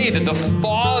can't say that the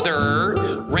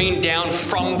Father rained down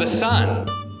from the Son.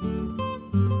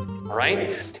 All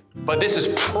right? But this is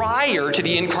prior to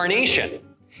the incarnation.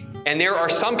 And there are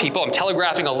some people, I'm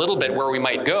telegraphing a little bit where we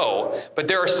might go, but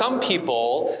there are some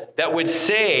people that would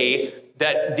say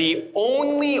that the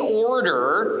only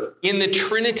order in the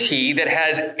Trinity that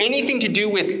has anything to do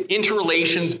with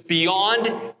interrelations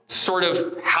beyond sort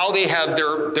of how they have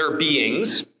their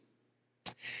beings,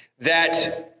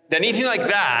 that anything like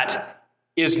that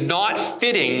is not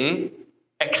fitting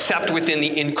except within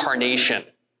the incarnation.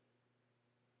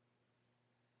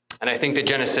 And I think that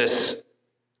Genesis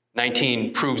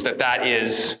 19 proves that that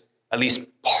is at least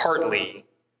partly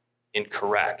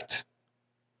incorrect.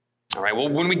 All right, well,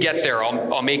 when we get there,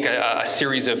 I'll make a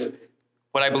series of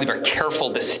what I believe are careful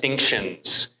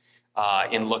distinctions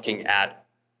in looking at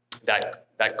that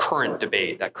current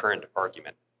debate, that current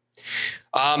argument.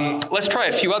 Let's try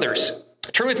a few others.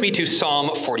 Turn with me to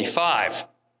Psalm 45.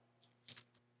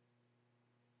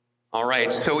 All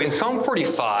right, so in Psalm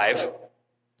 45,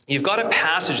 you've got a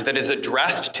passage that is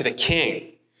addressed to the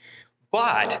king,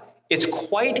 but it's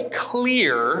quite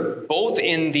clear, both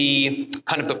in the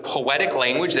kind of the poetic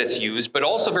language that's used, but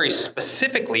also very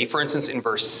specifically, for instance, in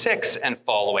verse 6 and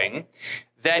following,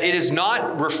 that it is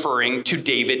not referring to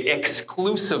David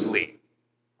exclusively,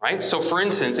 right? So for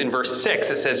instance, in verse 6,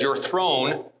 it says, "Your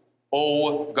throne,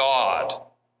 O God,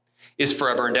 is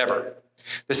forever and ever.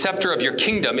 The scepter of your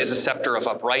kingdom is a scepter of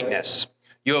uprightness.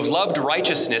 You have loved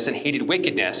righteousness and hated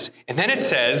wickedness." And then it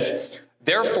says,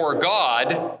 "Therefore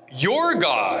God, your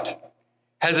God,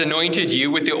 has anointed you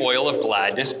with the oil of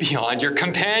gladness beyond your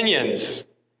companions."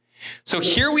 So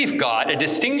here we've got a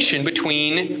distinction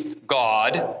between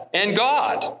God and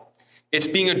God. It's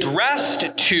being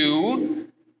addressed to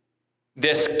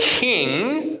this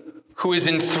king who is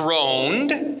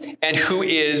enthroned and who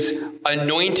is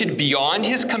anointed beyond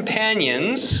his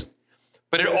companions,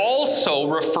 but it also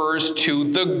refers to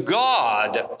the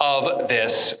God of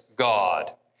this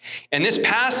God. And this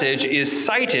passage is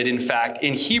cited, in fact,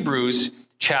 in Hebrews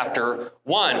chapter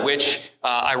 1, which,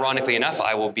 ironically enough,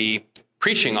 I will be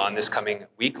preaching on this coming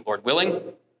week, Lord willing.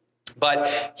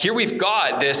 But here we've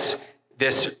got this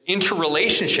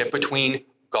interrelationship between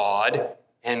God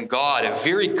and God, a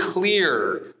very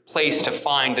clear place to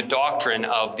find the doctrine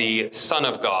of the Son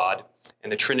of God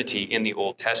and the Trinity in the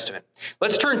Old Testament.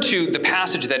 Let's turn to the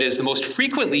passage that is the most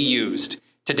frequently used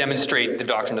to demonstrate the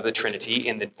doctrine of the Trinity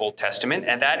in the Old Testament,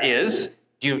 and that is,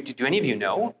 do any of you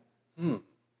know?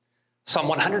 Psalm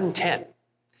 110.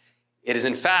 It is,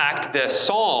 in fact, the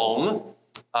psalm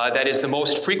that is the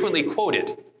most frequently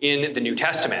quoted in the New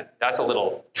Testament. That's a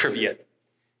little trivia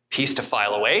piece to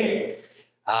file away.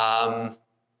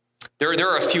 There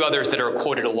are a few others that are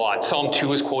quoted a lot. Psalm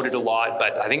 2 is quoted a lot,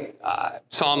 but I think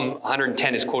Psalm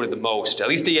 110 is quoted the most. At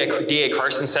least D.A.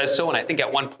 Carson says so, and I think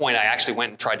at one point I actually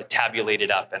went and tried to tabulate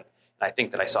it up, and I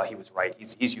think that I saw he was right.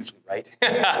 He's usually right.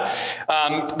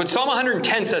 But Psalm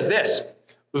 110 says this,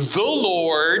 "The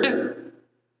Lord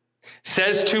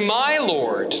says to my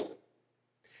Lord,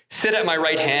 sit at my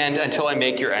right hand until I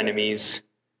make your enemies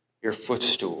your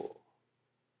footstool."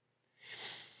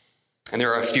 And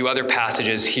there are a few other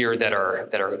passages here that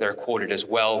are quoted as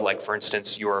well. Like, for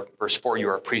instance, verse 4, "You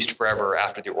are a priest forever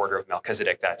after the order of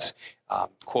Melchizedek." That's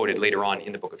quoted later on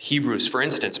in the book of Hebrews, for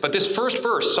instance. But this first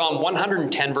verse, Psalm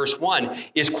 110, verse 1,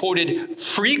 is quoted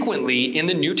frequently in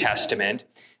the New Testament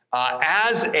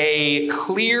as a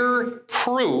clear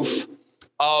proof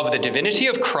of the divinity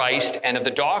of Christ and of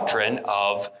the doctrine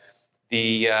of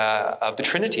the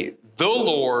Trinity. "The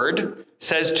Lord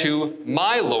says to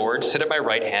my Lord, sit at my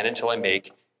right hand until I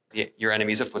make your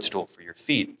enemies a footstool for your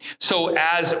feet." So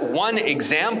as one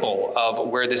example of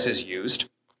where this is used,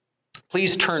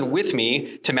 please turn with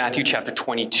me to Matthew chapter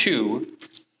 22,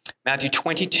 Matthew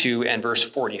 22 and verse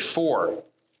 44.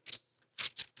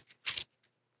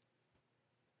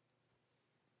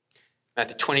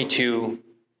 Matthew 22,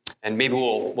 and maybe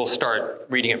we'll start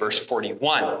reading at verse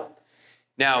 41.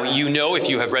 Now, you know, if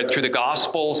you have read through the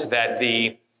Gospels, that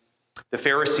the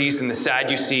Pharisees and the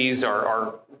Sadducees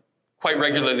are quite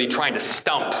regularly trying to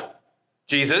stump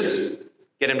Jesus,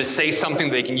 get him to say something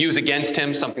they can use against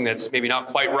him, something that's maybe not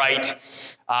quite right.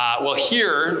 Well,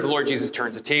 here, the Lord Jesus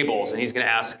turns the tables, and he's going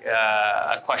to ask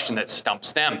a question that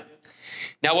stumps them.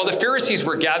 "Now, while the Pharisees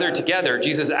were gathered together,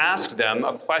 Jesus asked them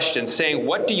a question, saying,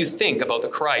 'What do you think about the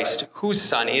Christ? Whose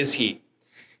son is he?'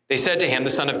 They said to him,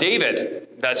 'The son of David.'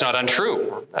 That's not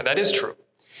untrue. That is true.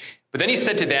 But then he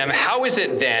said to them, 'How is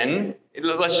it then?'"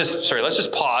 Let's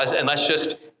just pause, and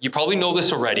you probably know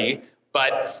this already,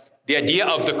 but the idea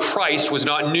of the Christ was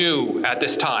not new at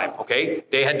this time, okay?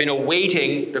 They had been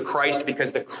awaiting the Christ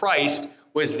because the Christ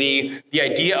was the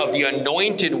idea of the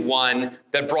anointed one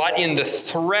that brought in the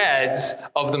threads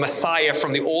of the Messiah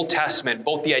from the Old Testament,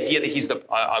 both the idea that he's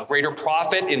a greater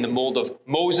prophet in the mold of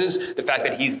Moses, the fact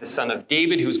that he's the son of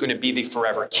David who's going to be the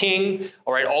forever king.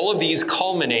 All right, all of these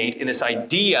culminate in this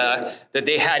idea that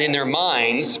they had in their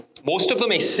minds, most of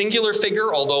them a singular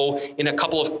figure, although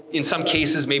in some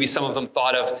cases, maybe some of them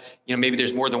thought of, maybe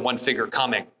there's more than one figure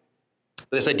coming.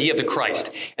 This idea of the Christ.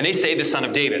 And they say the son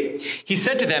of David. He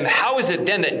said to them, "How is it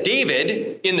then that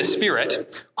David, in the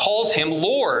Spirit, calls him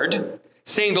Lord,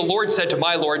 saying, 'The Lord said to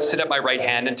my Lord, sit at my right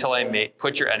hand until I may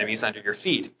put your enemies under your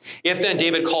feet'? If then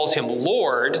David calls him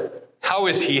Lord, how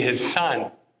is he his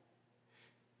son?"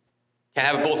 Can't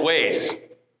have it both ways,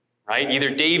 right? Either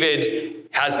David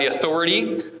has the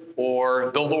authority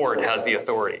or the Lord has the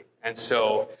authority. And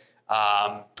so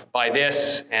by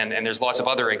this, and there's lots of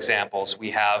other examples,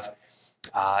 we have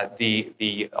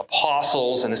the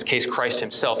apostles, in this case Christ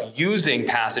himself, using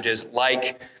passages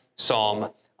like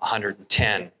Psalm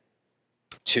 110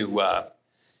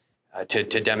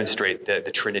 to demonstrate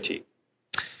the Trinity.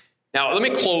 Now, let me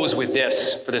close with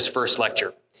this for this first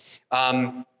lecture.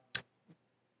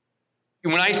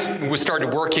 When I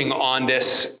started working on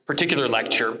this particular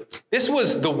lecture, this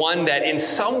was the one that in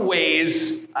some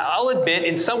ways, I'll admit,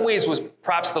 in some ways was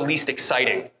perhaps the least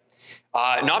exciting.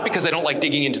 Not because I don't like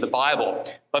digging into the Bible,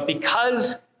 but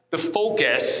because the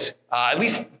focus, at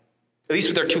least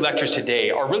with our two lectures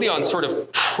today, are really on sort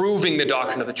of proving the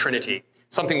doctrine of the Trinity,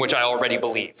 something which I already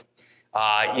believe.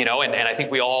 And I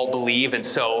think we all believe. And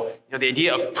so, the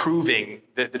idea of proving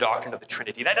the doctrine of the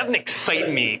Trinity, that doesn't excite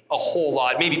me a whole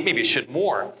lot. Maybe it should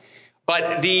more.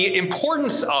 But the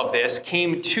importance of this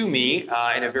came to me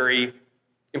in a very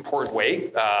important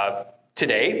way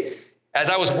today. As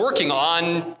I was working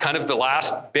on kind of the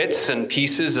last bits and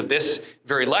pieces of this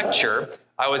very lecture,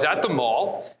 I was at the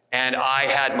mall and I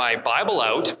had my Bible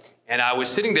out. And I was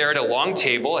sitting there at a long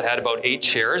table. It had about 8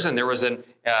 chairs, and there was an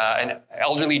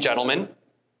elderly gentleman.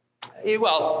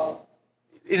 Well,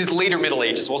 it is later Middle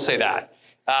Ages, we'll say that.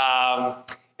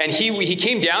 And he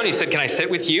came down. He said, "Can I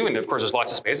sit with you?" And of course, there's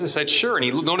lots of space. I said, "Sure." And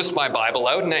he noticed my Bible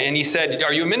out, and he said,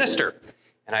 "Are you a minister?"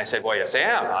 And I said, "Well, yes, I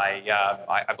am.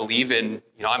 I believe in,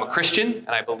 I'm a Christian,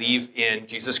 and I believe in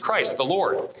Jesus Christ, the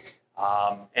Lord."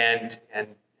 And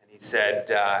he said,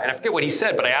 and I forget what he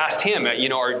said, but I asked him,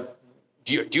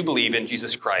 do you believe in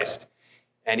Jesus Christ?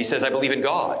 And he says, "I believe in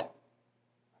God."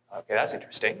 Okay, that's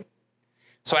interesting.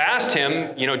 So I asked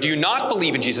him, "Do you not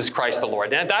believe in Jesus Christ the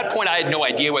Lord?" And at that point, I had no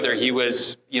idea whether he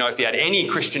was, if he had any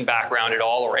Christian background at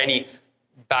all or any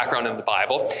background in the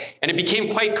Bible. And it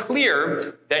became quite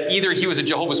clear that either he was a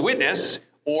Jehovah's Witness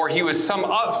or he was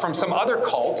from some other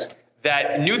cult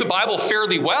that knew the Bible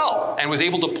fairly well and was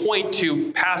able to point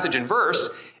to passage and verse.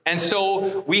 And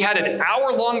so we had an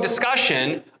hour-long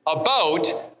discussion about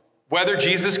whether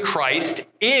Jesus Christ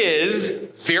is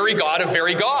very God of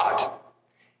very God.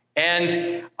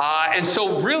 And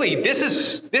so really, this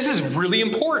is really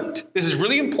important. This is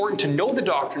really important to know the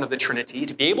doctrine of the Trinity,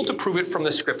 to be able to prove it from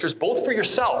the Scriptures, both for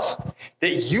yourself, that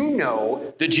you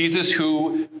know the Jesus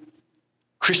who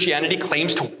Christianity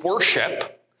claims to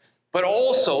worship, but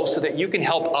also so that you can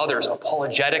help others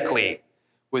apologetically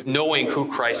with knowing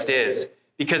who Christ is.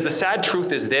 Because the sad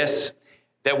truth is this,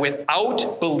 that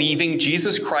without believing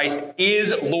Jesus Christ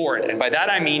is Lord, and by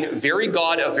that I mean very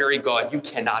God of very God, you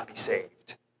cannot be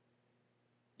saved.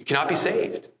 You cannot be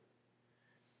saved.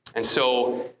 And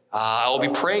so I'll be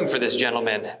praying for this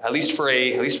gentleman, at least for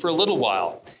a little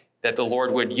while, that the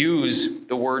Lord would use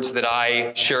the words that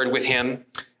I shared with him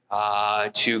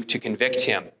to convict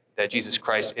him that Jesus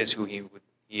Christ is who he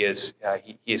is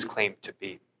claimed to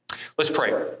be. Let's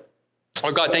pray.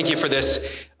 Lord God, thank you for this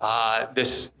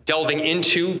delving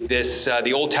into this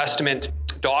the Old Testament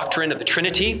doctrine of the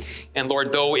Trinity. And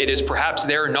Lord, though it is perhaps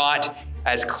there not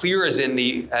as clear as in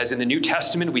the New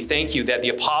Testament, we thank you that the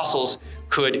apostles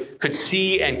could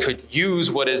see and could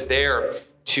use what is there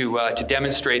to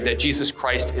demonstrate that Jesus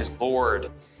Christ is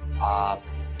Lord.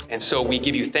 And so we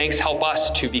give you thanks. Help us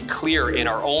to be clear in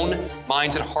our own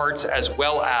minds and hearts, as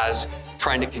well as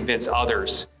trying to convince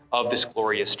others of this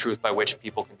glorious truth by which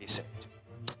people can be saved.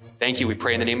 Thank you. We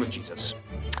pray in the name of Jesus.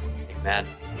 Amen.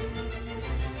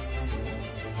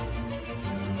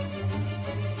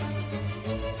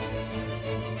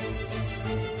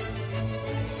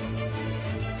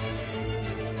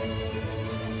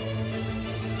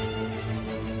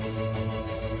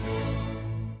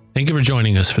 Thank you for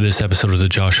joining us for this episode of the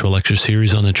Joshua Lecture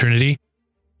Series on the Trinity.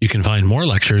 You can find more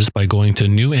lectures by going to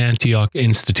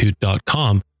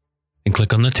newantiocinstitute.com and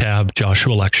click on the tab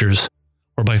Joshua Lectures,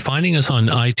 or by finding us on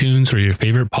iTunes or your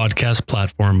favorite podcast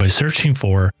platform by searching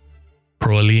for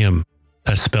Proelium.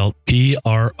 That's spelled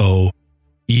Proelium.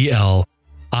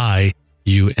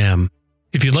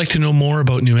 If you'd like to know more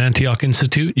about New Antioch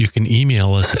Institute, you can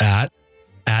email us at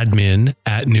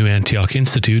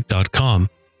admin@newantiocinstitute.com.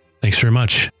 Thanks very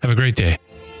much. Have a great day.